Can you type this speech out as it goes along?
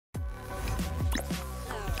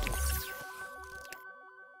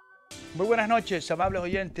Muy buenas noches, amables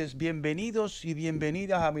oyentes. Bienvenidos y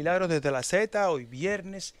bienvenidas a Milagros desde la Z. Hoy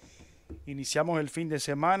viernes. Iniciamos el fin de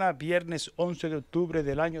semana, viernes 11 de octubre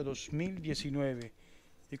del año 2019.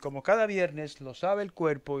 Y como cada viernes lo sabe el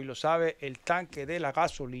cuerpo y lo sabe el tanque de la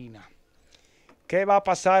gasolina. ¿Qué va a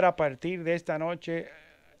pasar a partir de esta noche?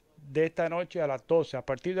 De esta noche a las 12, a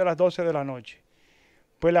partir de las 12 de la noche.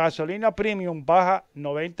 Pues la gasolina premium baja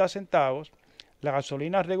 90 centavos, la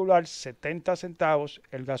gasolina regular 70 centavos,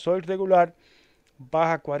 el gasoil regular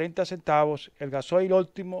baja 40 centavos, el gasoil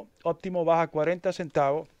óptimo baja 40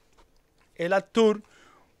 centavos, el Actur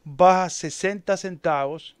baja 60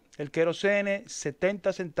 centavos, el querosene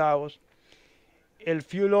 70 centavos, el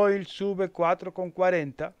fuel oil sube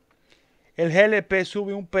 4,40, el GLP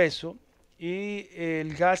sube un peso y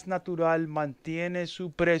el gas natural mantiene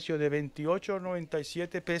su precio de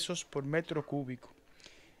 28,97 pesos por metro cúbico.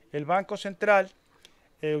 El Banco Central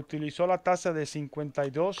utilizó la tasa de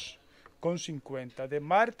 52,50. De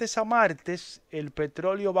martes a martes, el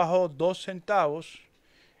petróleo bajó 2 centavos,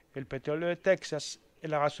 el petróleo de Texas,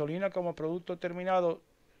 la gasolina como producto terminado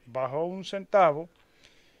bajó 1 centavo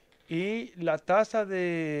y la tasa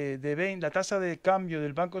la tasa de cambio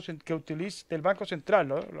del Banco Central,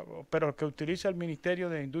 ¿no? Pero que utiliza el Ministerio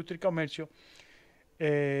de Industria y Comercio,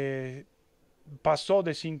 pasó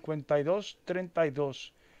de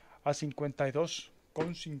 52,32 a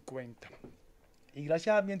 52,50. Y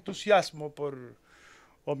gracias a mi entusiasmo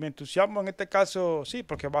mi entusiasmo en este caso, sí,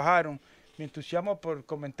 porque bajaron, mi entusiasmo por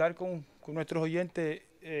comentar con nuestros oyentes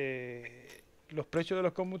los precios de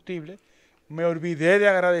los combustibles, me olvidé de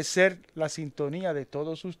agradecer la sintonía de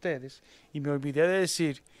todos ustedes y me olvidé de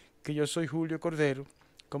decir que yo soy Julio Cordero,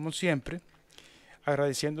 como siempre,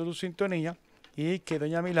 agradeciendo su sintonía y que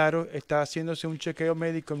doña Milagro está haciéndose un chequeo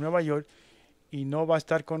médico en Nueva York y no va a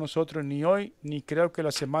estar con nosotros ni hoy, ni creo que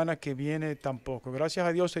la semana que viene tampoco. Gracias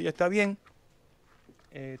a Dios ella está bien,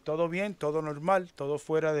 todo normal, todo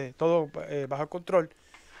bajo control.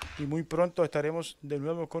 Y muy pronto estaremos de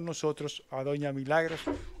nuevo con nosotros a doña Milagros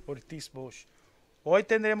Ortiz Bosch. Hoy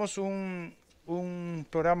tendremos un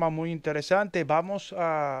programa muy interesante. Vamos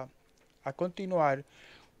a continuar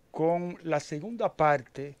con la segunda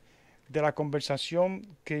parte de la conversación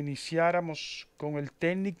que iniciáramos con el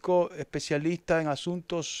técnico especialista en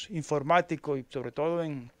asuntos informáticos y sobre todo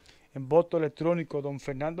en voto electrónico, don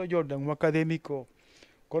Fernando Jordan, un académico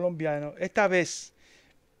colombiano. Esta vez,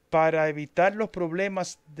 para evitar los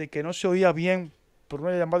problemas de que no se oía bien por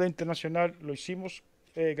una llamada internacional, lo hicimos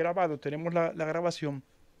grabado, tenemos la grabación.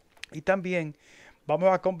 Y también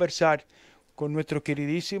vamos a conversar con nuestro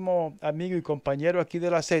queridísimo amigo y compañero aquí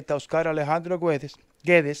de la Z, Oscar Alejandro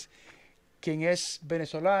Guedes, quien es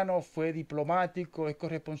venezolano, fue diplomático, es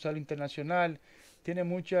corresponsal internacional, tiene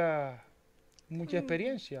mucha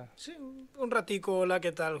experiencia. Sí, un ratico. Hola,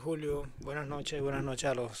 ¿qué tal, Julio? Buenas noches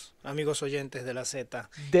a los amigos oyentes de la Z.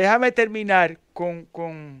 Déjame terminar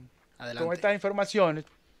con Adelante. estas informaciones.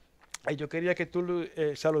 Yo quería que tú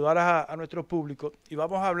saludaras a nuestro público y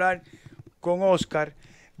vamos a hablar con Oscar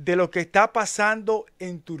de lo que está pasando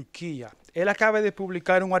en Turquía. Él acaba de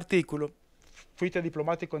publicar un artículo. Fuiste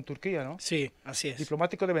diplomático en Turquía, ¿no? Sí, así es.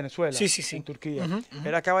 Diplomático de Venezuela, sí. en Turquía.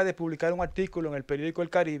 Él acaba de publicar un artículo en el periódico El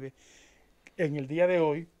Caribe. En el día de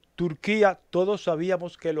hoy, Turquía, todos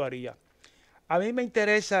sabíamos que lo haría. A mí me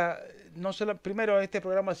interesa, no solo, primero este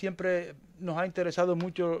programa siempre nos ha interesado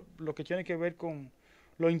mucho lo que tiene que ver con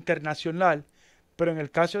lo internacional, pero en el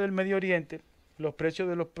caso del Medio Oriente, los precios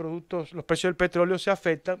de los productos, los precios del petróleo se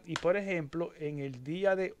afectan y, por ejemplo, en el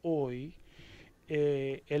día de hoy,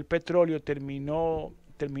 el petróleo terminó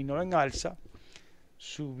en alza,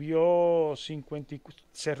 subió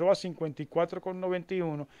cerró a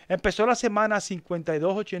 54,91, empezó la semana a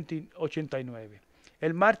 52,89,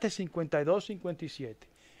 el martes 52,57,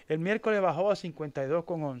 el miércoles bajó a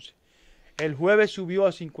 52,11, el jueves subió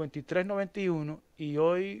a 53,91 y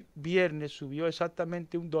hoy viernes subió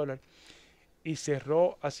exactamente $1 y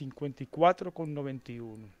cerró a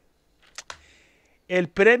 54,91. El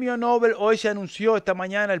premio Nobel, hoy se anunció esta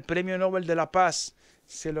mañana, el premio Nobel de la Paz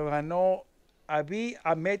se lo ganó Abiy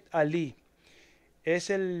Ahmed Ali. Es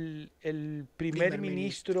el primer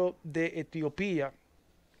ministro de Etiopía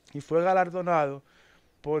y fue galardonado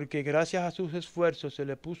porque gracias a sus esfuerzos se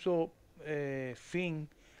le puso fin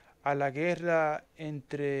a la guerra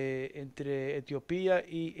entre Etiopía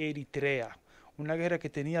y Eritrea, una guerra que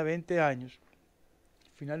tenía 20 años.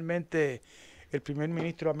 Finalmente el primer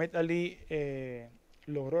ministro Ahmed Ali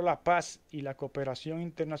logró la paz y la cooperación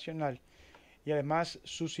internacional y además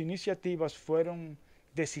sus iniciativas fueron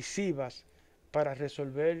decisivas para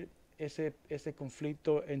resolver ese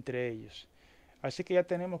conflicto entre ellos. Así que ya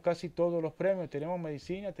tenemos casi todos los premios. Tenemos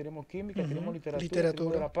medicina, tenemos química, tenemos literatura,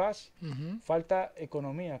 tenemos de la paz. Falta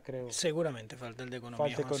economía, creo. Seguramente falta el de economía.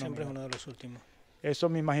 Falta economía. Siempre es uno de los últimos. Eso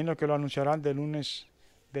me imagino que lo anunciarán de lunes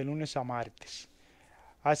a martes.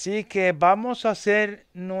 Así que vamos a hacer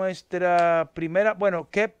nuestra primera... Bueno,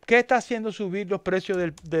 ¿qué está haciendo subir los precios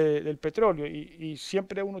del petróleo? Y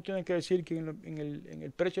siempre uno tiene que decir que en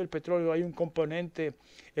el precio del petróleo hay un componente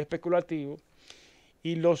especulativo.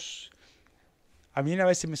 Y a mí una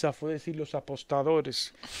vez se me zafó decir los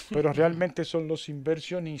apostadores, pero realmente son los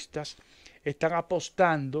inversionistas, están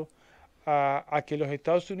apostando a que los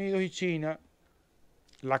Estados Unidos y China,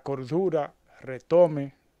 la cordura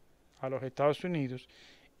retome a los Estados Unidos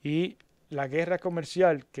y la guerra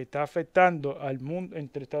comercial que está afectando al mundo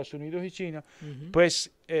entre Estados Unidos y China,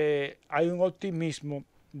 pues hay un optimismo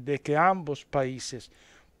de que ambos países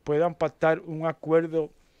puedan pactar un acuerdo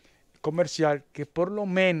comercial que por lo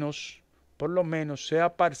menos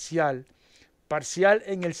sea parcial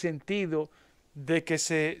en el sentido de que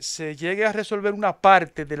se llegue a resolver una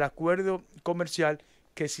parte del acuerdo comercial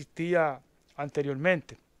que existía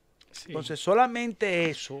anteriormente. Sí. Entonces, solamente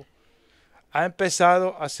eso ha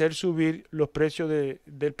empezado a hacer subir los precios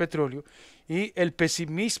del petróleo y el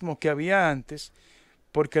pesimismo que había antes,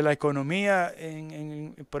 porque la economía,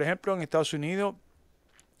 por ejemplo, en Estados Unidos,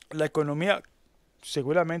 la economía,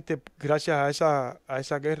 seguramente gracias a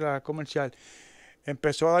esa guerra comercial,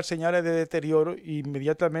 empezó a dar señales de deterioro y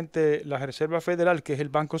inmediatamente la Reserva Federal, que es el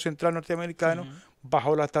Banco Central norteamericano,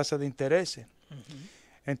 bajó la tasa de interés.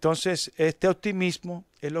 Entonces, este optimismo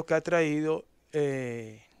es lo que ha traído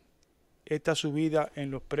esta subida en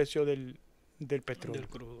los precios del petróleo. Del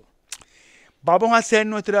crudo. Vamos a hacer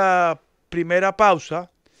nuestra primera pausa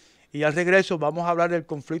y al regreso vamos a hablar del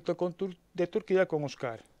conflicto de Turquía con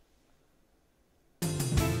Oscar.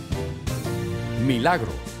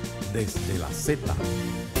 Milagros desde la Z.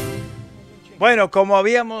 Bueno, como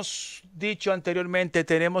habíamos dicho anteriormente,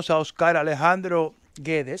 tenemos a Oscar Alejandro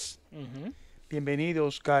Guedes. Bienvenido,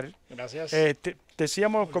 Oscar. Gracias.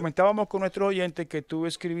 Comentábamos con nuestros oyentes que tú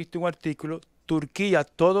escribiste un artículo, Turquía,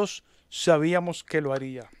 todos sabíamos que lo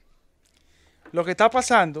haría. Lo que está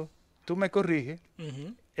pasando, tú me corriges,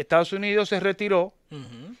 Estados Unidos se retiró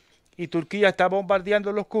y Turquía está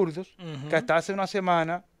bombardeando a los kurdos, que hasta hace una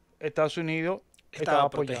semana Estados Unidos estaba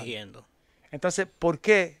protegiendo. Entonces, ¿por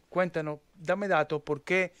qué? Cuéntanos, dame datos, ¿por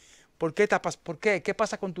qué? ¿Qué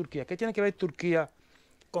pasa con Turquía? ¿Qué tiene que ver Turquía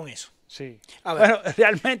con eso? Sí. A ver, bueno,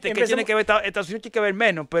 realmente, ¿qué tiene que ver Estados Unidos? Tiene que ver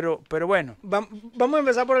menos, pero bueno. Vamos a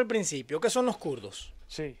empezar por el principio. ¿Qué son los kurdos?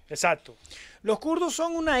 Sí, exacto. Los kurdos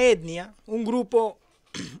son una etnia, un grupo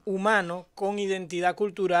humano con identidad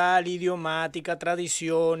cultural, idiomática,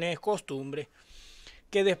 tradiciones, costumbres,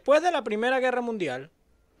 que después de la Primera Guerra Mundial,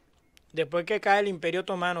 después que cae el Imperio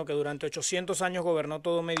Otomano, que durante 800 años gobernó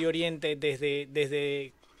todo Medio Oriente,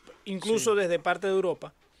 incluso desde parte de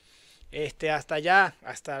Europa, hasta allá,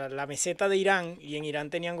 hasta la meseta de Irán, y en Irán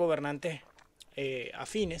tenían gobernantes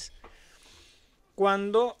afines.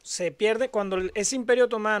 Cuando ese Imperio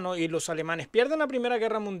Otomano y los alemanes pierden la Primera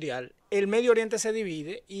Guerra Mundial, el Medio Oriente se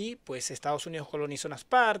divide y pues Estados Unidos coloniza unas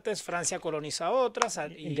partes, Francia coloniza otras,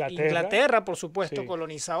 Inglaterra por supuesto, sí,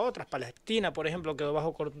 coloniza otras. Palestina, por ejemplo, quedó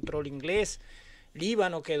bajo control inglés,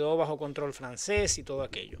 Líbano quedó bajo control francés y todo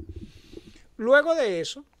aquello. Luego de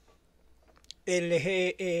eso, el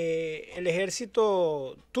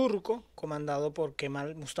ejército turco, comandado por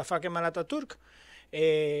Mustafa Kemal Atatürk,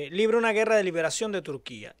 libra una guerra de liberación de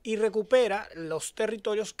Turquía y recupera los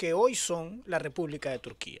territorios que hoy son la República de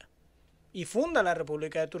Turquía. Y funda la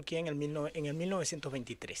República de Turquía en el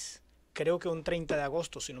 1923. Creo que un 30 de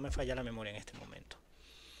agosto, si no me falla la memoria en este momento.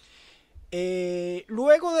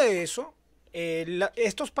 Luego de eso,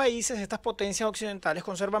 estos países, estas potencias occidentales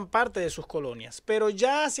conservan parte de sus colonias, pero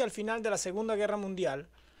ya hacia el final de la Segunda Guerra Mundial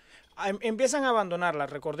empiezan a abandonarla.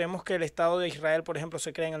 Recordemos que el Estado de Israel, por ejemplo,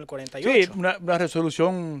 se crea en el 48. Sí, una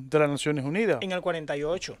resolución de las Naciones Unidas. En el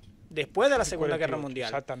 48, después de la Segunda Guerra Mundial.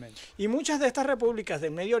 Exactamente. Y muchas de estas repúblicas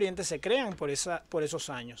del Medio Oriente se crean por esos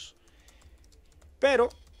años. Pero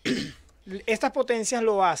estas potencias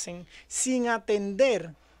lo hacen sin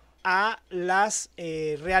atender a las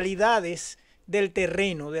realidades del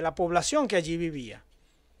terreno, de la población que allí vivía,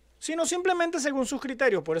 sino simplemente según sus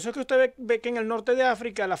criterios. Por eso es que usted ve que en el norte de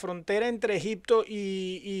África, la frontera entre Egipto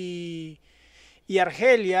y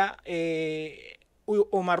Argelia,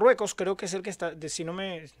 o Marruecos, creo que es el que está,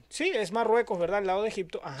 sí, es Marruecos, ¿verdad? Al lado de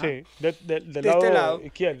Egipto. Ajá. Sí, del de lado, este lado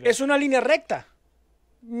izquierdo. es una línea recta.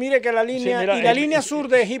 Mire que la línea, sí, mira, y la línea sur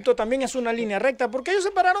de Egipto también es una línea recta, porque ellos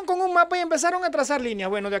se pararon con un mapa y empezaron a trazar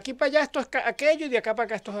líneas. Bueno, de aquí para allá esto es aquello y de acá para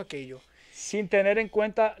acá esto es aquello. Sin tener en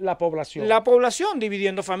cuenta la población. La población,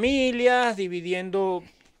 dividiendo familias, dividiendo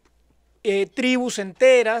tribus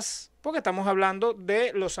enteras, porque estamos hablando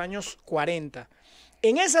de los años 40.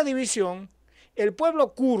 En esa división, el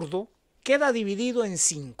pueblo kurdo queda dividido en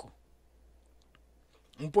 5.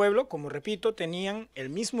 Un pueblo, como repito, tenían el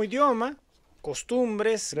mismo idioma,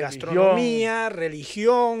 costumbres, gastronomía,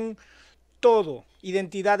 religión, todo,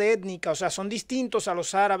 identidad étnica, o sea, son distintos a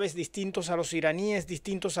los árabes, distintos a los iraníes,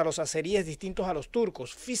 distintos a los azeríes, distintos a los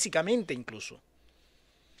turcos, físicamente incluso.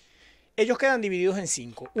 Ellos quedan divididos en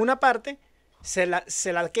 5. Una parte se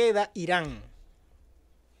la queda Irán,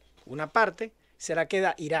 una parte se la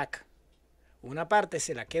queda Irak, una parte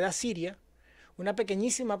se la queda Siria, una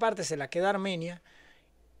pequeñísima parte se la queda Armenia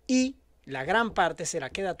y la gran parte se la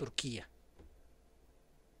queda Turquía.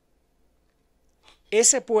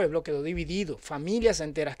 Ese pueblo quedó dividido, familias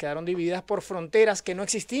enteras quedaron divididas por fronteras que no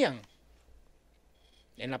existían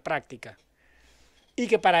en la práctica y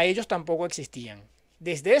que para ellos tampoco existían.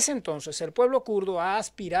 Desde ese entonces el pueblo kurdo ha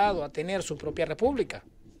aspirado a tener su propia república,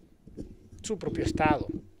 su propio estado.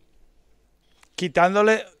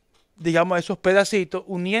 Quitándole, digamos, esos pedacitos,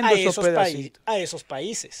 uniendo esos pedacitos. A esos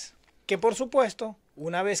países, que por supuesto,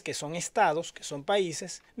 una vez que son estados, que son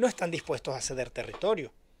países, no están dispuestos a ceder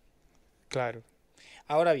territorio. Claro.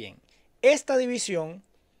 Ahora bien, esta división,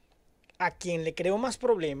 a quien le creó más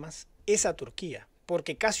problemas es a Turquía,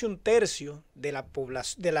 porque casi un tercio de la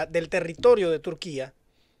del territorio de Turquía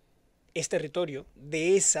es territorio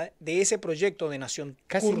de ese proyecto de nación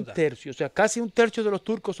casi kurda. Un tercio, o sea, casi un tercio de los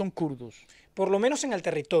turcos son kurdos. Por lo menos en el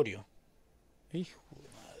territorio. Hijo de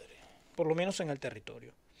madre. Por lo menos en el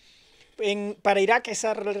territorio. Para Irak es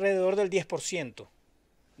alrededor del 10%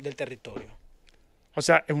 del territorio. O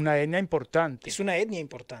sea, es una etnia importante. Es una etnia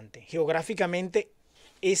importante. Geográficamente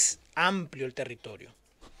es amplio el territorio.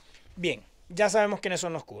 Bien, ya sabemos quiénes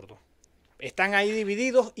son los kurdos. Están ahí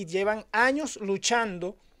divididos y llevan años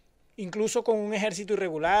luchando, incluso con un ejército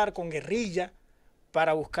irregular, con guerrilla,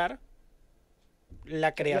 para buscar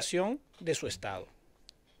la creación de su estado.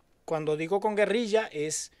 Cuando digo con guerrilla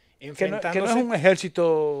es enfrentándose... Que no es un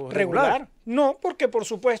ejército regular. No, porque por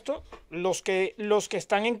supuesto los que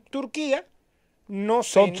están en Turquía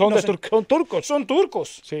son turcos. Son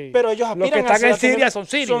turcos, sí. Pero ellos aspiran los que están en Siria son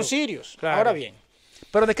sirios. Son sirios. Claro. Ahora bien.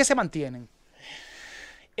 ¿Pero de qué se mantienen?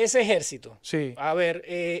 Ese ejército. Sí. A ver,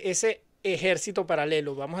 ese ejército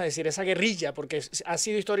paralelo, vamos a decir, esa guerrilla, porque ha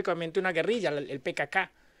sido históricamente una guerrilla, el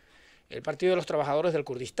PKK, el Partido de los Trabajadores del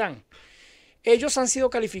Kurdistán. Ellos han sido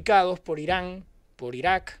calificados por Irán, por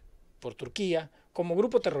Irak, por Turquía, como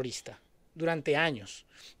grupo terrorista durante años.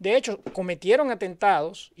 De hecho, cometieron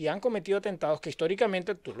atentados y han cometido atentados que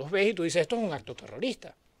históricamente tú los ves y tú dices, esto es un acto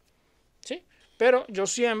terrorista. ¿Sí? Pero yo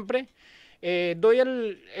siempre doy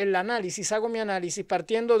el análisis, hago mi análisis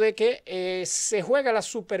partiendo de que se juega la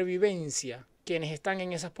supervivencia quienes están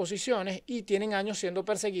en esas posiciones y tienen años siendo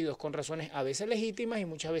perseguidos con razones a veces legítimas y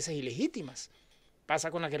muchas veces ilegítimas.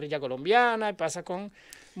 Pasa con la guerrilla colombiana, pasa con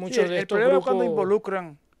muchos de estos grupos.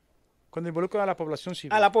 Cuando involucran a la población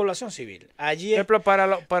civil. A la población civil. Allí, por ejemplo, para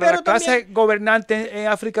la clase gobernante en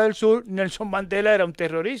África del Sur, Nelson Mandela era un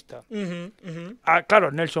terrorista.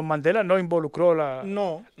 Claro, Nelson Mandela no involucró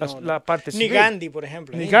la parte civil. Ni Gandhi, por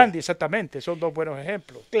ejemplo. Ni Gandhi, exactamente. Son dos buenos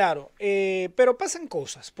ejemplos. Claro, pero pasan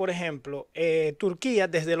cosas. Por ejemplo, Turquía,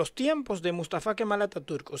 desde los tiempos de Mustafa Kemal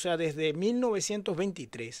Atatürk, o sea, desde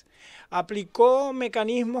 1923, aplicó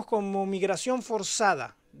mecanismos como migración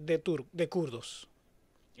forzada de kurdos.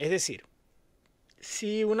 Es decir,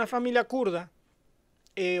 si una familia kurda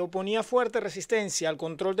oponía fuerte resistencia al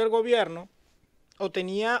control del gobierno o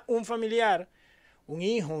tenía un familiar, un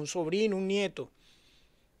hijo, un sobrino, un nieto,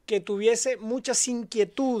 que tuviese muchas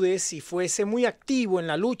inquietudes y fuese muy activo en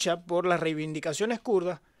la lucha por las reivindicaciones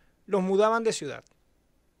kurdas, los mudaban de ciudad.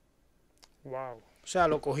 Wow. O sea,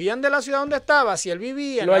 lo cogían de la ciudad donde estaba, si él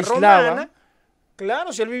vivía en la Romana,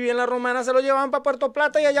 claro, si él vivía en la Romana se lo llevaban para Puerto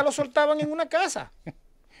Plata y allá lo soltaban en una casa.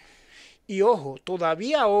 Y ojo,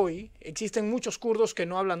 todavía hoy existen muchos kurdos que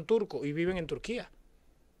no hablan turco y viven en Turquía.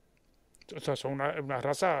 O sea, son una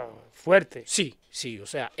raza fuerte. Sí, sí, o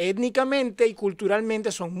sea, étnicamente y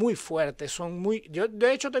culturalmente son muy fuertes, yo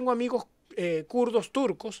de hecho tengo amigos kurdos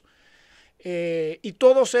turcos y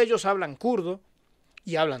todos ellos hablan kurdo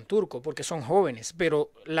y hablan turco porque son jóvenes,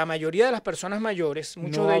 pero la mayoría de las personas mayores,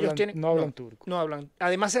 muchos de ellos no hablan turco. No hablan,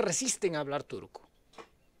 además se resisten a hablar turco.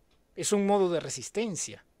 Es un modo de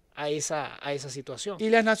resistencia a esa situación. ¿Y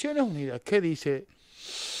las Naciones Unidas qué dice?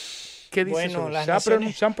 ¿Qué dice Bueno, eso?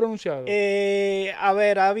 ¿Se han pronunciado? A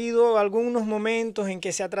ver, ha habido algunos momentos en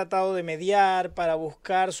que se ha tratado de mediar para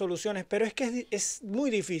buscar soluciones, pero es que es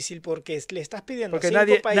muy difícil porque le estás pidiendo Porque a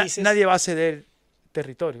 5 países. nadie va a ceder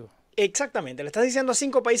territorio. Exactamente, le estás diciendo a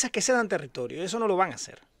 5 países que cedan territorio. Eso no lo van a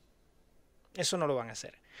hacer. Eso no lo van a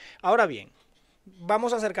hacer. Ahora bien,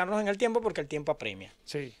 vamos a acercarnos en el tiempo porque el tiempo apremia.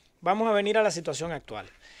 Sí. Vamos a venir a la situación actual.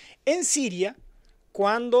 En Siria,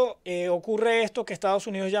 cuando ocurre esto que Estados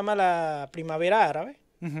Unidos llama la primavera árabe,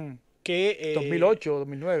 que 2008 o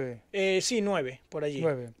 2009. Sí, 9, por allí.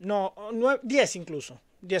 9. No, 10 incluso,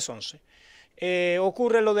 10, 11.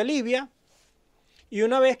 Ocurre lo de Libia, y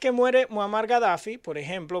una vez que muere Muammar Gaddafi, por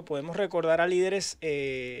ejemplo, podemos recordar a líderes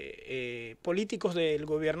políticos del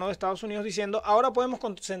gobierno de Estados Unidos diciendo, ahora podemos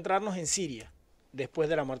concentrarnos en Siria, después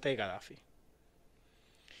de la muerte de Gaddafi.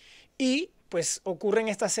 Y pues ocurren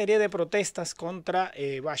esta serie de protestas contra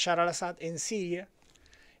Bashar al-Assad en Siria.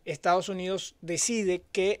 Estados Unidos decide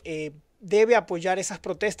que debe apoyar esas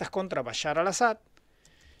protestas contra Bashar al-Assad.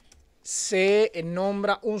 Se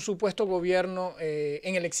nombra un supuesto gobierno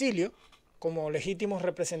en el exilio como legítimos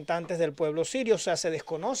representantes del pueblo sirio. O sea, se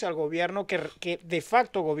desconoce al gobierno que de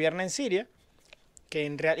facto gobierna en Siria, que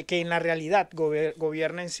en la realidad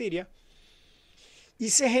gobierna en Siria. Y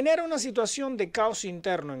se genera una situación de caos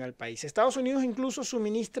interno en el país. Estados Unidos incluso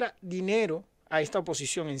suministra dinero a esta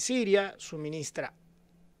oposición en Siria, suministra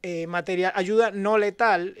material, ayuda no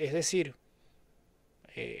letal, es decir,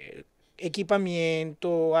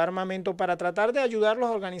 equipamiento, armamento para tratar de ayudarlos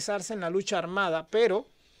a organizarse en la lucha armada, pero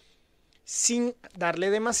sin darle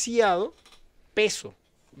demasiado peso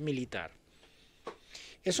militar.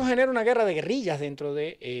 Eso genera una guerra de guerrillas dentro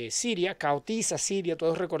de Siria, caotiza Siria.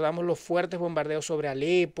 Todos recordamos los fuertes bombardeos sobre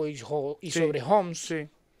Alepo y sobre Homs. Sí.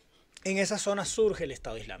 En esa zona surge el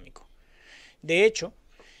Estado Islámico. De hecho,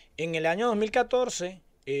 en el año 2014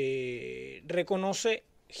 reconoce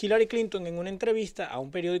Hillary Clinton en una entrevista a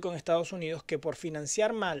un periódico en Estados Unidos que por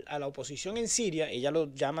financiar mal a la oposición en Siria, ella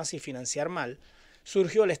lo llama así financiar mal,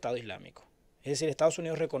 surgió el Estado Islámico. Es decir, Estados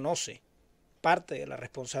Unidos reconoce parte de la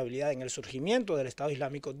responsabilidad en el surgimiento del Estado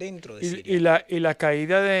Islámico dentro de Siria. Y la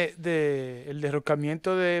caída el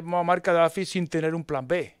derrocamiento de Muammar Gaddafi sin tener un plan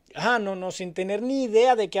B. No, sin tener ni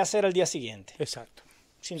idea de qué hacer al día siguiente. Exacto.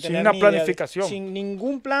 Sin una planificación. Sin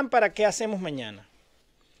ningún plan para qué hacemos mañana.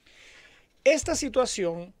 Esta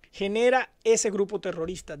situación genera ese grupo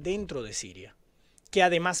terrorista dentro de Siria, que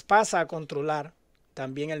además pasa a controlar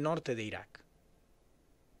también el norte de Irak.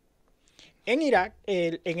 En Irak,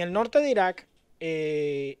 en el norte de Irak,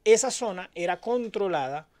 esa zona era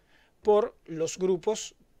controlada por los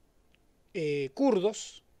grupos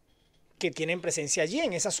kurdos que tienen presencia allí,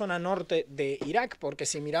 en esa zona norte de Irak, porque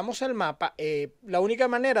si miramos el mapa, la única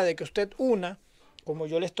manera de que usted una, como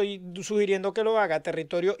yo le estoy sugiriendo que lo haga,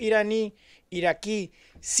 territorio iraní, iraquí,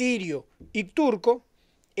 sirio y turco,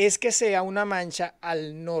 es que sea una mancha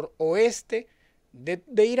al noroeste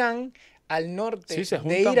de Irán, al norte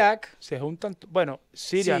de Irak. Se juntan, bueno,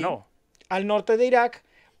 Siria sí, no. Al norte de Irak,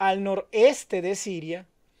 al noreste de Siria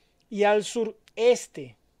y al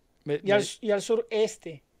sureste. Y al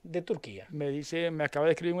sureste de Turquía. Me acaba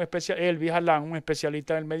de escribir Elvis Alán, un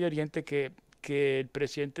especialista del Medio Oriente, que el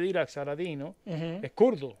presidente de Irak, Saradino, es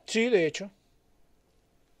kurdo. Sí, de hecho.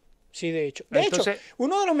 De hecho,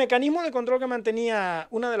 uno de los mecanismos de control que mantenía,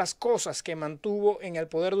 una de las cosas que mantuvo en el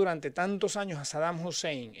poder durante tantos años a Saddam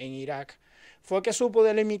Hussein en Irak, fue que supo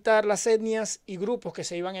delimitar las etnias y grupos que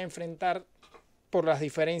se iban a enfrentar por las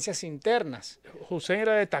diferencias internas. Hussein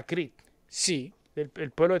era de Takrit. Sí.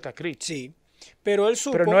 El pueblo de Takrit. Sí. Pero él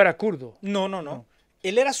supo... Pero no era kurdo. No.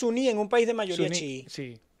 Él era suní en un país de mayoría chií.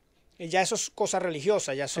 Sí. Ya eso es cosa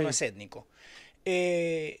religiosa, ya eso no es étnico.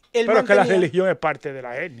 Pero que la religión es parte de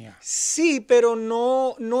la etnia. Sí, pero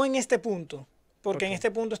no en este punto. Porque en este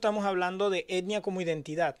punto estamos hablando de etnia como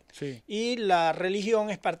identidad. Sí. Y la religión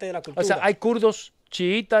es parte de la cultura. O sea, hay kurdos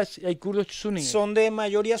chiitas y hay kurdos suníes. Son de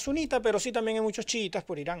mayoría sunita, pero sí también hay muchos chiitas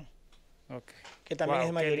por Irán. Okay. Que también es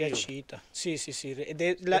de mayoría chiita. Sí.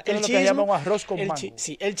 El chiismo, un arroz con mango.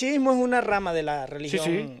 El chiismo es una rama de la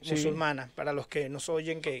religión musulmana, para los que nos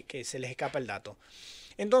oyen que se les escapa el dato.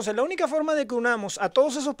 Entonces, la única forma de que unamos a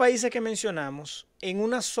todos esos países que mencionamos en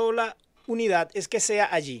una sola unidad es que sea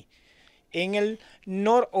allí, en el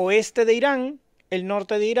noroeste de Irán, el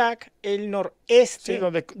norte de Irak, el noreste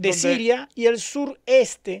de Siria y el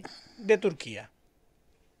sureste de Turquía.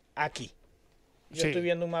 Aquí. Yo estoy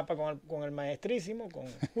viendo un mapa con el maestrísimo, con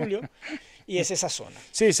Julio, y es esa zona.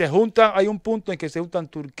 Sí, se juntan, hay un punto en que se juntan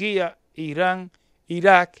Turquía, Irán,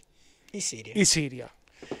 Irak y Siria.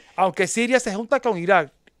 Aunque Siria se junta con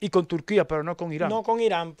Irak y con Turquía, pero no con Irán. No con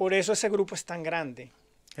Irán, por eso ese grupo es tan grande.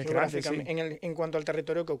 geográficamente, sí, en cuanto al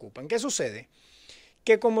territorio que ocupan. ¿Qué sucede?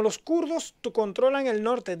 Que como los kurdos controlan el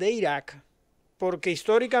norte de Irak, porque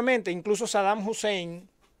históricamente incluso Saddam Hussein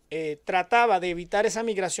trataba de evitar esa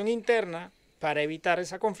migración interna para evitar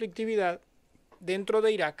esa conflictividad dentro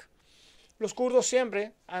de Irak, los kurdos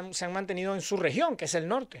siempre se han mantenido en su región, que es el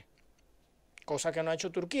norte, cosa que no ha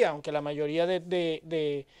hecho Turquía, aunque la mayoría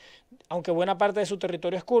aunque buena parte de su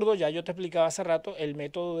territorio es kurdo. Ya yo te explicaba hace rato el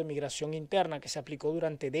método de migración interna que se aplicó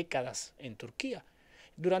durante décadas en Turquía,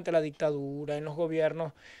 durante la dictadura, en los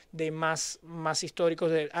gobiernos más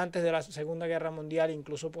históricos antes de la Segunda Guerra Mundial,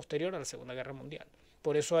 incluso posterior a la Segunda Guerra Mundial.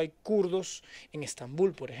 Por eso hay kurdos en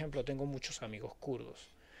Estambul, por ejemplo. Tengo muchos amigos kurdos.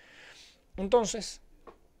 Entonces,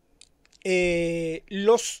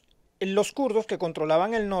 los kurdos que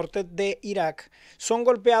controlaban el norte de Irak son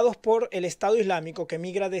golpeados por el Estado Islámico, que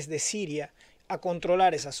migra desde Siria a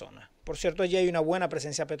controlar esa zona. Por cierto, allí hay una buena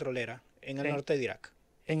presencia petrolera en el norte de Irak.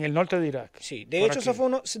 En el norte de Irak. Sí, de hecho, ese fue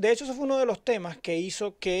uno de los temas que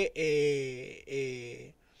hizo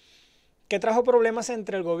que trajo problemas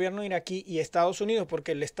entre el gobierno iraquí y Estados Unidos,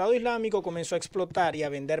 porque el Estado Islámico comenzó a explotar y a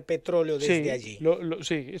vender petróleo desde allí.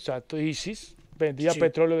 Sí, exacto. ISIS vendía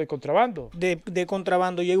petróleo de contrabando. De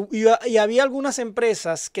contrabando. Y había algunas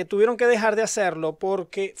empresas que tuvieron que dejar de hacerlo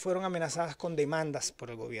porque fueron amenazadas con demandas por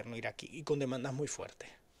el gobierno iraquí, y con demandas muy fuertes.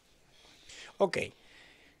 Ok.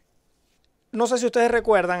 No sé si ustedes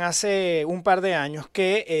recuerdan, hace un par de años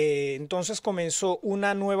que entonces comenzó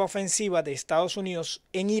una nueva ofensiva de Estados Unidos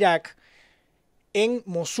en Irak, en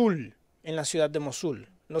Mosul, en la ciudad de Mosul.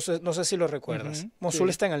 No sé si lo recuerdas. Mosul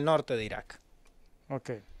está en el norte de Irak.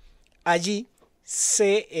 Okay. Allí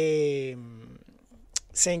se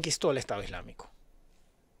enquistó el Estado Islámico.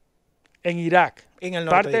 En Irak. En el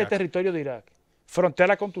norte parte de Irak. del territorio de Irak.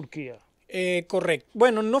 Frontera con Turquía. Correcto.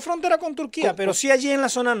 Bueno, no frontera con Turquía, pero sí allí en la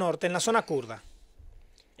zona norte, en la zona kurda,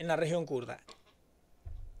 en la región kurda.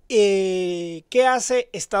 ¿Qué hace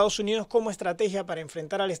Estados Unidos como estrategia para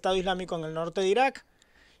enfrentar al Estado Islámico en el norte de Irak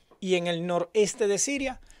y en el noreste de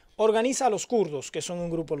Siria? Organiza a los kurdos, que son un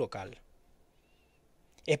grupo local.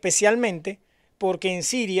 Especialmente porque en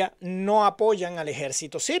Siria no apoyan al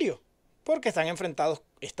ejército sirio, porque están enfrentados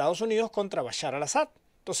Estados Unidos contra Bashar al-Assad.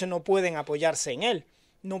 Entonces no pueden apoyarse en él.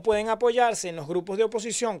 No pueden apoyarse en los grupos de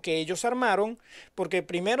oposición que ellos armaron, porque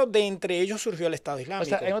primero de entre ellos surgió el Estado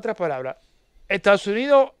Islámico. O sea, en otras palabras, Estados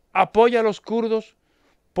Unidos apoya a los kurdos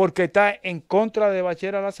porque está en contra de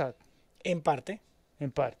Bashar al-Assad. En parte.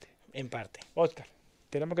 En parte. En parte. Oscar,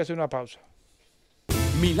 tenemos que hacer una pausa.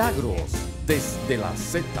 Milagros desde la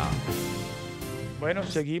Z. Bueno,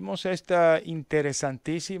 seguimos esta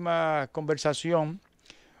interesantísima conversación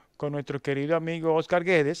con nuestro querido amigo Oscar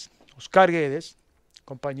Guedes,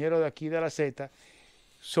 compañero de aquí de la Z,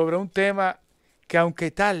 sobre un tema que, aunque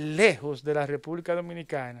está lejos de la República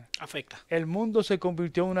Dominicana, afecta. El mundo se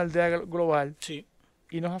convirtió en una aldea global. Sí.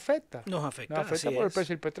 Y nos afecta. Nos afecta por el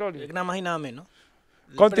precio del petróleo. Nada más y nada menos.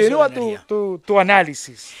 Continúa tu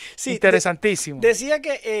análisis. Sí, interesantísimo. Decía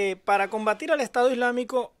que para combatir al Estado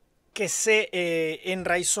Islámico que se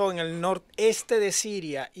enraizó en el noreste de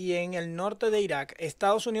Siria y en el norte de Irak,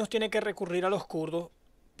 Estados Unidos tiene que recurrir a los kurdos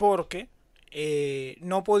porque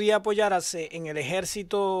no podía apoyarse en el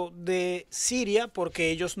ejército de Siria, porque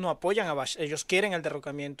ellos no apoyan a Bashar, ellos quieren el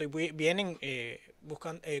derrocamiento y vienen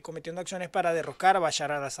cometiendo acciones para derrocar a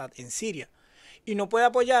Bashar al-Assad en Siria. Y no puede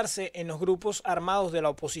apoyarse en los grupos armados de la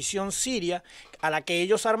oposición siria a la que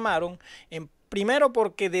ellos armaron, primero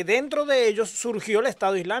porque de dentro de ellos surgió el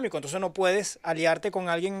Estado Islámico, entonces no puedes aliarte con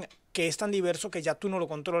alguien que es tan diverso que ya tú no lo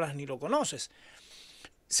controlas ni lo conoces.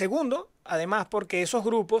 Segundo, además porque esos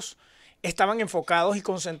grupos estaban enfocados y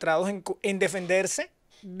concentrados en defenderse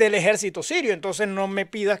del ejército sirio, entonces no me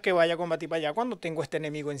pidas que vaya a combatir para allá cuando tengo este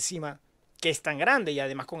enemigo encima que es tan grande y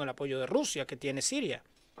además con el apoyo de Rusia que tiene Siria.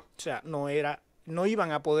 O sea, no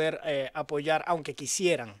iban a poder apoyar, aunque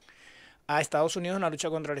quisieran, a Estados Unidos en la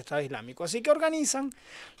lucha contra el Estado Islámico. Así que organizan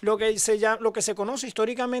lo que se conoce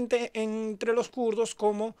históricamente entre los kurdos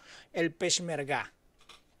como el Peshmerga.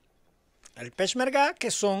 El Peshmerga,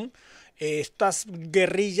 que son estas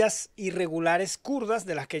guerrillas irregulares kurdas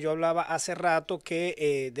de las que yo hablaba hace rato,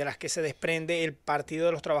 de las que se desprende el Partido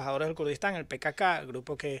de los Trabajadores del Kurdistán, el PKK, el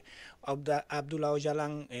grupo que Abdullah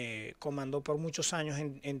Öcalan comandó por muchos años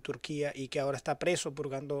en Turquía y que ahora está preso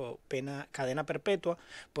purgando cadena perpetua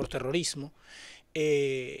por terrorismo.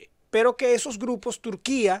 Pero que esos grupos,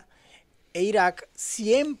 Turquía e Irak,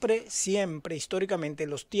 siempre, históricamente,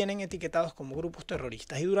 los tienen etiquetados como grupos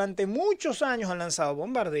terroristas y durante muchos años han lanzado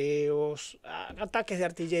bombardeos, ataques de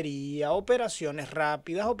artillería, operaciones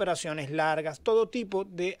rápidas, operaciones largas, todo tipo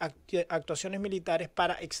de actuaciones militares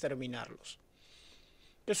para exterminarlos.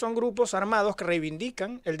 que son grupos armados que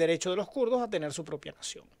reivindican el derecho de los kurdos a tener su propia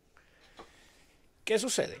nación. ¿Qué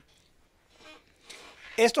sucede?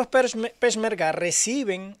 Estos peshmerga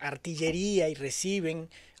reciben artillería y reciben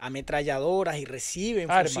ametralladoras y reciben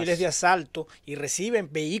fusiles de asalto y reciben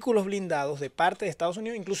vehículos blindados de parte de Estados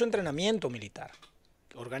Unidos, incluso entrenamiento militar.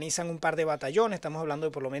 Organizan un par de batallones, estamos hablando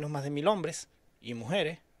de por lo menos más de 1000 hombres y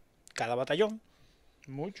mujeres, cada batallón.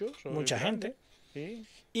 Mucha gente. Sí.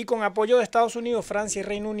 Y con apoyo de Estados Unidos, Francia y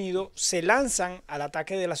Reino Unido se lanzan al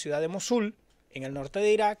ataque de la ciudad de Mosul, en el norte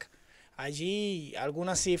de Irak. Allí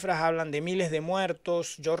algunas cifras hablan de miles de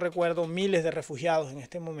muertos, yo recuerdo miles de refugiados en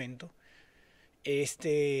este momento.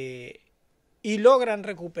 Y logran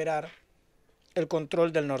recuperar el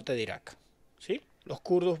control del norte de Irak. ¿Sí? Los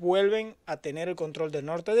kurdos vuelven a tener el control del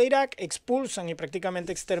norte de Irak, expulsan y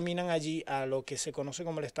prácticamente exterminan allí a lo que se conoce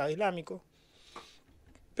como el Estado Islámico.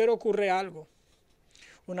 Pero ocurre algo.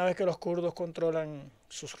 Una vez que los kurdos controlan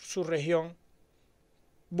su región,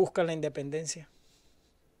 buscan la independencia.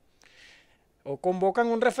 O convocan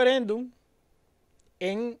un referéndum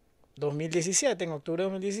en 2017, en octubre de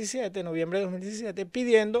 2017, noviembre de 2017,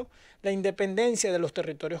 pidiendo la independencia de los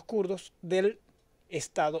territorios kurdos del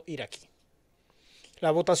Estado iraquí.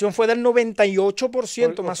 La votación fue del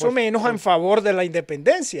 98% más o menos en favor de la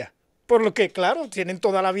independencia. Por lo que, claro, tienen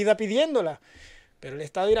toda la vida pidiéndola. Pero el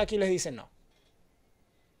Estado iraquí les dice no.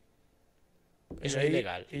 Eso es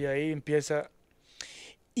ilegal. Y ahí empieza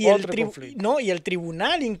otro conflicto. No, y el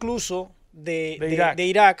tribunal incluso de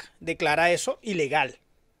Irak declara eso ilegal.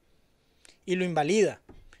 Y lo invalida.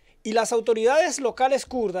 Y las autoridades locales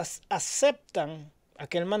kurdas aceptan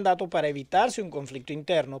aquel mandato para evitarse un conflicto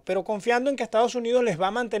interno, pero confiando en que Estados Unidos les va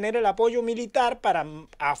a mantener el apoyo militar para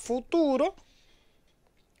a futuro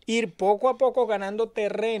ir poco a poco ganando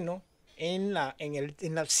terreno en la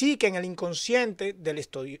psique, en el inconsciente del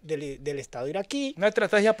Estado iraquí. Una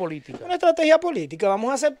estrategia política. Una estrategia política.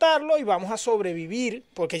 Vamos a aceptarlo y vamos a sobrevivir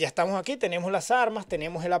porque ya estamos aquí, tenemos las armas,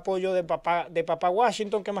 tenemos el apoyo de papá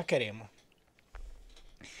Washington, ¿qué más queremos?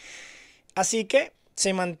 Así que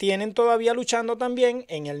se mantienen todavía luchando también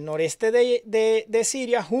en el noreste de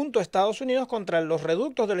Siria junto a Estados Unidos contra los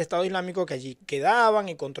reductos del Estado Islámico que allí quedaban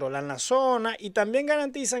y controlan la zona y también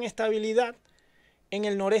garantizan estabilidad en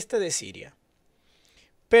el noreste de Siria.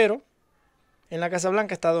 Pero en la Casa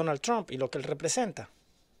Blanca está Donald Trump y lo que él representa.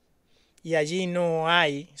 Y allí no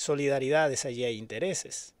hay solidaridades, allí hay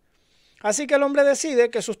intereses. Así que el hombre decide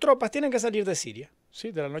que sus tropas tienen que salir de Siria.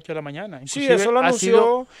 Sí, de la noche a la mañana. Sí, eso lo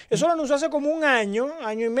anunció hace como un año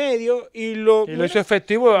y medio, y lo hizo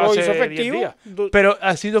efectivo hace 10 días. Pero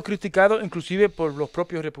ha sido criticado inclusive por los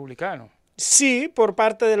propios republicanos. Sí, por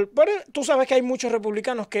parte del... Pero tú sabes que hay muchos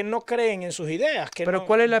republicanos que no creen en sus ideas. Pero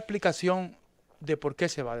 ¿cuál es la explicación de por qué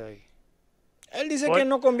se va de ahí? Él dice que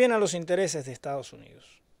no conviene a los intereses de Estados Unidos.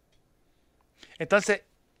 Entonces,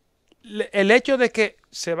 el hecho de que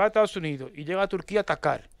se va a Estados Unidos y llega a Turquía a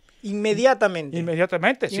atacar,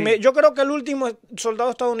 Inmediatamente, sí. Yo creo que el último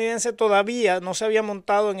soldado estadounidense todavía no se había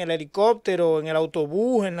montado en el helicóptero, en el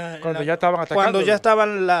autobús, cuando ya estaban atacando. Cuando ya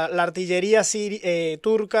estaban la artillería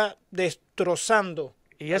turca destrozando.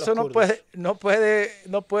 Y eso no puede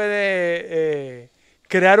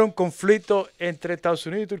crear un conflicto entre Estados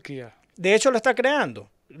Unidos y Turquía. De hecho, lo está creando.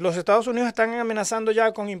 Los Estados Unidos están amenazando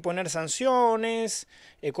ya con imponer sanciones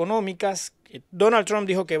económicas. Donald Trump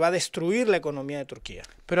dijo que va a destruir la economía de Turquía.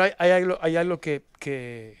 Pero hay algo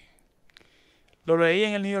que lo leí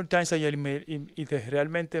en el New York Times ayer y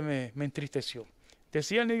realmente me entristeció.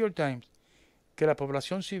 Decía el New York Times que la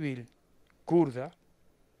población civil kurda,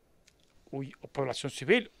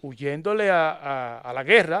 huyéndole a la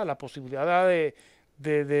guerra, a la posibilidad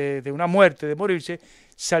de una muerte, de morirse,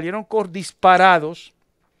 salieron disparados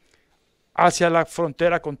hacia la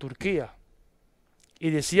frontera con Turquía. Y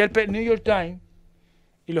decía el New York Times,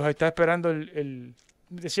 y los está esperando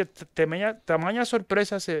decía, tamaña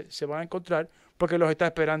sorpresa se van a encontrar porque los está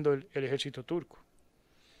esperando el ejército turco.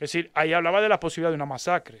 Es decir, ahí hablaba de la posibilidad de una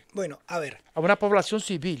masacre. Bueno, a ver. A una población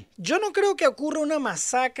civil. Yo no creo que ocurra una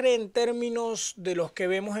masacre en términos de los que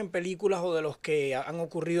vemos en películas o de los que han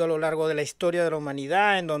ocurrido a lo largo de la historia de la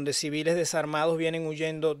humanidad, en donde civiles desarmados vienen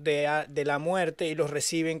huyendo de la muerte y los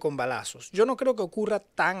reciben con balazos. Yo no creo que ocurra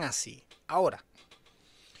tan así. Ahora,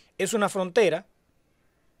 es una frontera.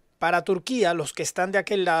 Para Turquía, los que están de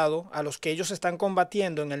aquel lado, a los que ellos están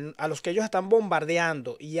combatiendo, a los que ellos están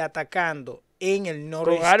bombardeando y atacando en el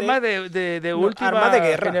noroeste. Con armas de última armas de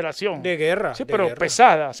guerra, generación. De guerra. Sí, de pero guerra.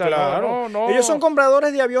 pesadas. O sea, Claro. no. Ellos son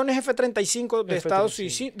compradores de aviones F-35 de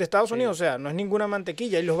F-35. Estados Unidos. O sea, no es ninguna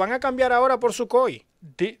mantequilla. Y los van a cambiar ahora por Sukhoi.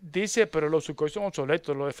 Dice, pero los Sukhoi son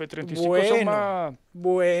obsoletos. Los F-35 son más...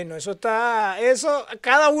 Bueno, eso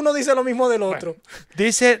cada uno dice lo mismo del otro.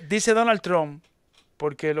 Dice Donald Trump,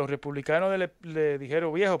 porque los republicanos le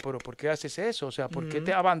dijeron, viejo, pero ¿por qué haces eso? O sea, ¿por qué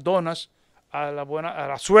te abandonas a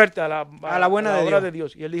la suerte, a la buena obra de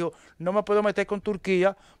Dios? Y él dijo, no me puedo meter con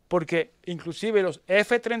Turquía porque inclusive los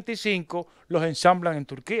F-35 los ensamblan en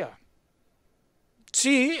Turquía.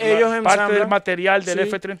 Sí, ellos ensamblan. Parte del material del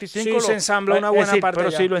F-35. Sí, se ensambla una buena parte pero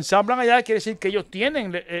allá. si lo ensamblan allá, quiere decir que ellos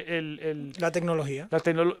tienen la tecnología.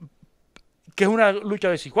 Que es una lucha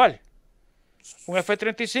desigual. ¿Un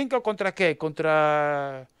F-35 contra qué?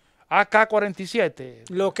 Contra AK-47.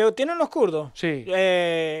 Lo que tienen los kurdos. Sí.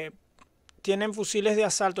 Tienen fusiles de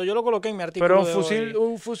asalto. Yo lo coloqué en mi artículo. Pero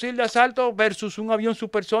un fusil de asalto versus un avión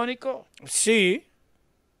supersónico. Sí.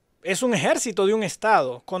 Es un ejército de un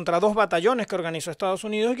estado contra 2 batallones que organizó Estados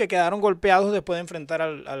Unidos y que quedaron golpeados después de enfrentar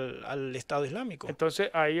al Estado Islámico.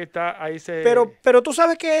 Entonces ahí se... Pero tú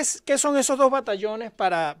sabes qué son esos 2 batallones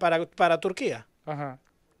para Turquía. Ajá.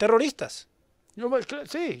 Terroristas.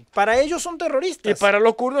 Sí. Para ellos son terroristas. Y para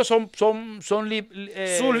los kurdos son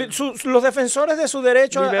los defensores de su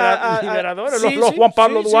derecho liberadores, los Juan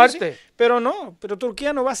Pablo Duarte. Sí. Pero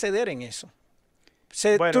Turquía no va a ceder en eso.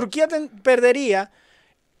 Bueno. Turquía perdería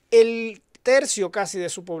el tercio casi de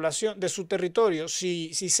su población, de su territorio,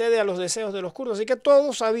 si cede a los deseos de los kurdos. Así que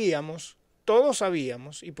todos sabíamos,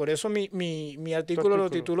 y por eso mi artículo lo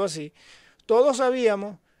tituló así, todos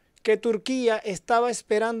sabíamos que Turquía estaba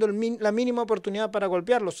esperando la mínima oportunidad para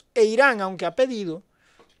golpearlos. E Irán, aunque ha pedido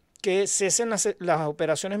que cesen las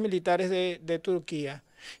operaciones militares de Turquía,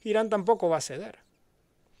 Irán tampoco va a ceder.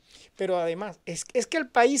 Pero además, es que el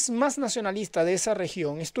país más nacionalista de esa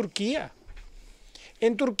región es Turquía.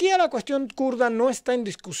 En Turquía la cuestión kurda no está en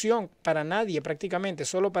discusión para nadie prácticamente,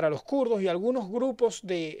 solo para los kurdos y algunos grupos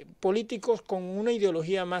de políticos con una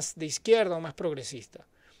ideología más de izquierda o más progresista.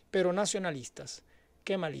 Pero nacionalistas,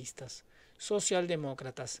 kemalistas,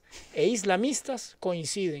 socialdemócratas e islamistas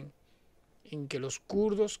coinciden en que los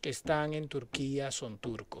kurdos que están en Turquía son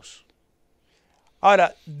turcos.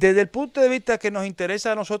 Ahora, desde el punto de vista que nos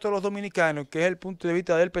interesa a nosotros los dominicanos, que es el punto de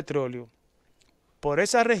vista del petróleo, por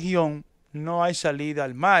esa región no hay salida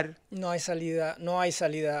al mar. No hay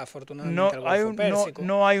salida afortunadamente al Golfo Pérsico.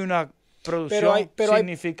 No hay una producción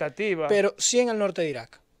significativa. Pero sí en el norte de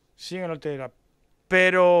Irak. Sí en el norte de Irak.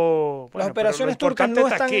 Pero las operaciones turcas no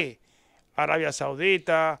están aquí. Arabia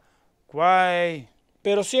Saudita, Kuwait.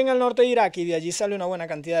 Pero sí en el norte de Irak, y de allí sale una buena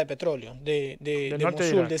cantidad de petróleo, de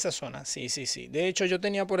Mosul, de esa zona. Sí. De hecho, yo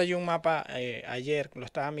tenía por allí un mapa ayer, lo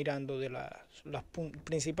estaba mirando, de las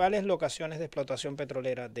principales locaciones de explotación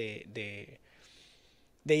petrolera de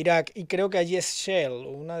Irak, y creo que allí es Shell,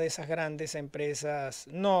 una de esas grandes empresas.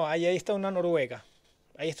 No, ahí está una noruega,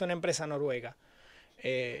 ahí está una empresa noruega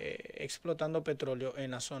explotando petróleo en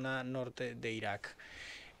la zona norte de Irak.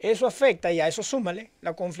 Eso afecta, y a eso súmale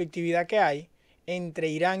la conflictividad que hay entre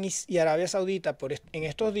Irán y Arabia Saudita en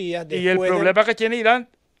estos días. Y el problema que tiene Irán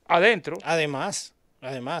adentro. Además.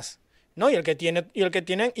 No, y el que tienen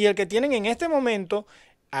en este momento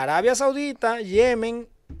Arabia Saudita, Yemen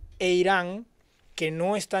e Irán, que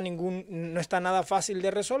no está nada fácil de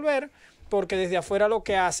resolver, porque desde afuera lo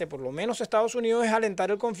que hace, por lo menos Estados Unidos, es alentar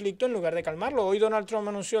el conflicto en lugar de calmarlo. Hoy Donald Trump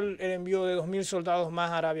anunció el envío de 2.000 soldados más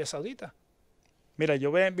a Arabia Saudita. Mira,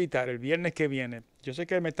 yo voy a invitar el viernes que viene, yo sé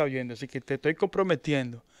que él me está oyendo, así que te estoy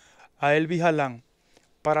comprometiendo a Elvis Jalán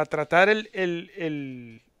para tratar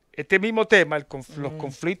este mismo tema, los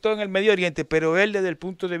conflictos en el Medio Oriente, pero él desde el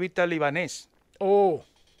punto de vista libanés.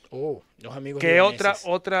 Los amigos que libaneses.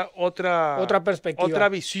 Otra perspectiva. Otra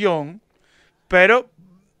visión, pero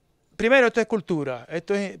primero esto es cultura.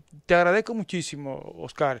 Te agradezco muchísimo,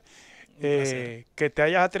 Oscar. Que te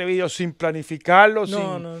hayas atrevido sin planificarlo,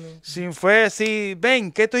 sin fue así,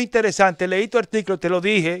 ven, que esto es interesante, leí tu artículo, te lo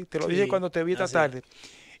dije cuando te vi esta tarde,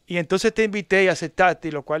 y entonces te invité y aceptaste,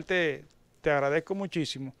 y lo cual te agradezco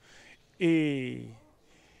muchísimo, y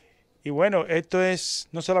bueno, esto es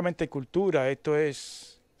no solamente cultura, esto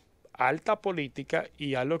es alta política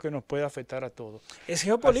y algo que nos puede afectar a todos. Es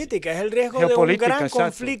geopolítica, es el riesgo de un gran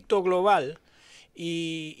conflicto global.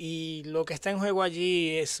 Y lo que está en juego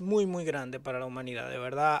allí es muy, muy grande para la humanidad. De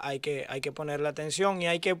verdad, hay que ponerle atención y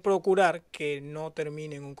hay que procurar que no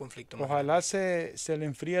termine en un conflicto. Ojalá se le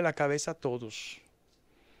enfríe la cabeza a todos,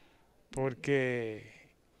 porque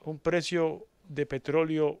un precio de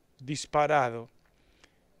petróleo disparado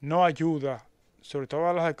no ayuda sobre todo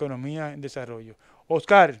a las economías en desarrollo.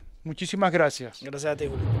 Oscar, muchísimas gracias. Gracias a ti,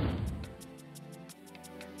 Julio.